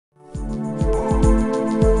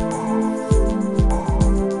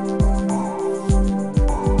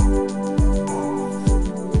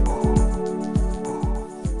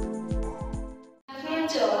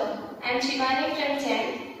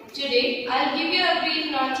give you a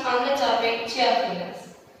brief note on the topic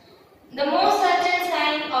cheerfulness. The most certain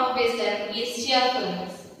sign of wisdom is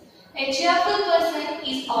cheerfulness. A cheerful person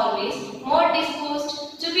is always more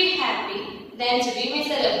disposed to be happy than to be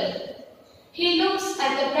miserable. He looks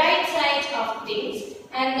at the bright side of things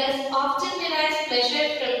and thus often derives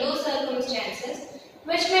pleasure from those circumstances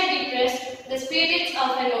which may depress the spirits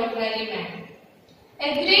of an ordinary man.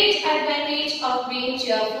 A great advantage of being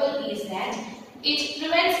cheerful is that it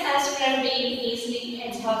prevents us from being easily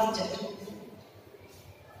exhausted.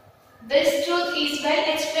 This truth is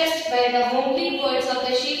well expressed by the homely words of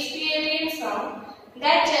the Shakespearean song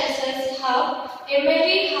that tells us how a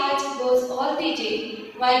merry heart goes all the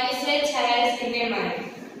day while despair tires in a mind.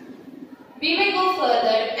 We may go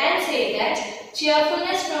further and say that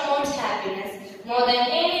cheerfulness promotes happiness more than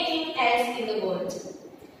anything else in the world.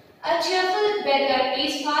 A cheerful beggar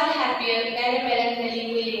is far happier than a melancholy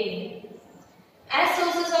millionaire. As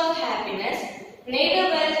sources of happiness, neither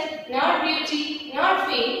wealth, nor beauty, nor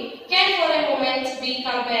fame can for a moment be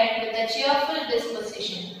compared with a cheerful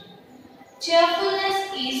disposition. Cheerfulness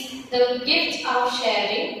is the gift of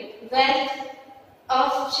sharing wealth,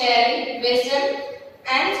 of sharing wisdom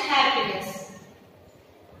and happiness.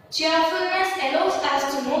 Cheerfulness allows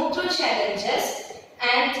us to move through challenges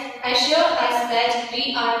and assure us that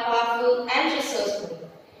we are powerful and resourceful.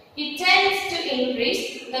 It tends to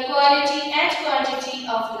increase the quality and quantity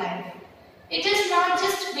of life. It is not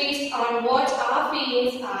just based on what our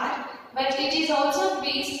feelings are, but it is also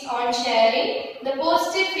based on sharing the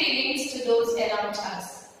positive feelings to those around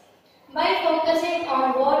us. By focusing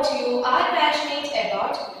on what you are passionate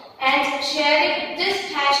about and sharing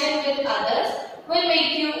this passion with others will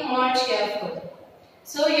make you more cheerful.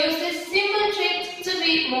 So use this simple trick to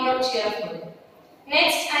be more cheerful.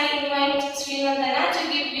 Next, I invite Srinandana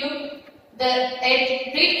to give you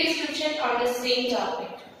a brief description on the same topic.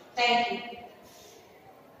 Thank you.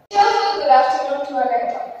 Good afternoon to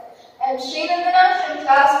all. I am Srinandana from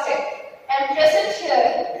class 10. I am present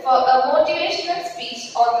here for a motivational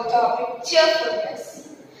speech on the topic cheerfulness.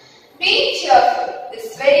 Being cheerful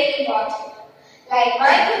is very important. Like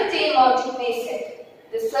Michael T. Motivational said,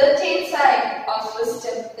 the certain sign of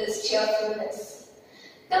wisdom is cheerfulness.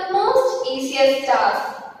 The most easiest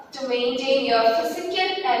task to maintain your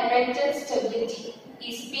physical and mental stability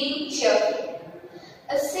is being cheerful.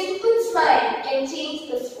 A simple smile can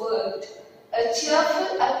change this world. A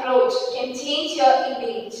cheerful approach can change your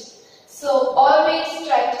image. So always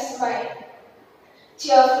try to smile.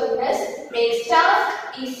 Cheerfulness makes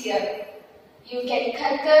tasks easier. You can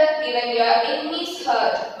conquer even your enemy's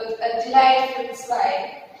hurt with a delightful smile.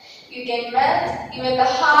 You can melt even the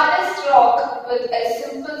hardest rock with a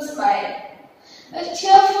simple smile. A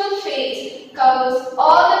cheerful face covers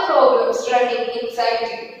all the problems running inside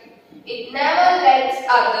you. It never lets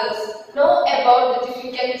others know about the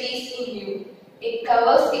difficulties in you. It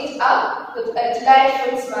covers it up with a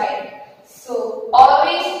delightful smile. So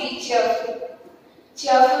always be cheerful.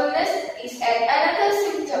 Cheerfulness is another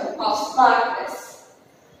symptom of smartness.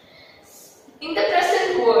 In the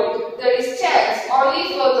present world, there is chance only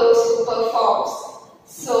for those who perform.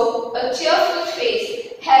 So a cheerful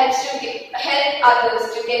face helps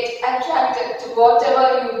others to get attracted to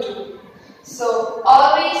whatever you do. So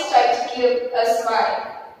always try to give a smile.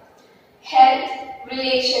 Health,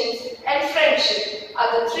 relations and friendship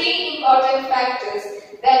are the three important factors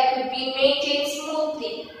that could be maintained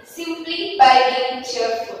smoothly simply by being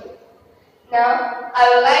cheerful. Now,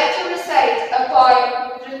 I would like to recite a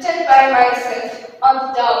poem written by myself on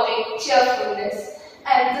the topic cheerfulness,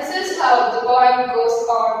 and this is how the poem goes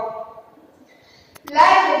on.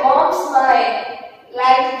 Like the warm smile,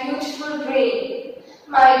 like the beautiful rain,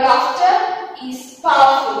 my laughter is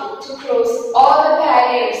powerful to cross all the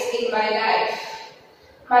barriers in my life.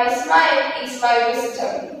 My smile is my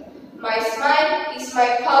wisdom. My smile is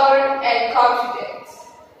my power and confidence.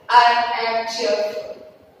 I am cheerful.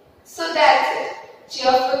 So that's it.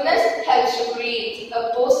 Cheerfulness helps to create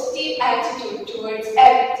a positive attitude towards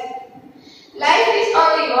everything. Life is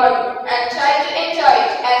only one and try to enjoy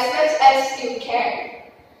it as much as you can.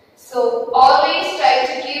 So always try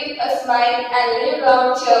to give a smile and live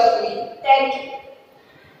long cheerfully. Thank you.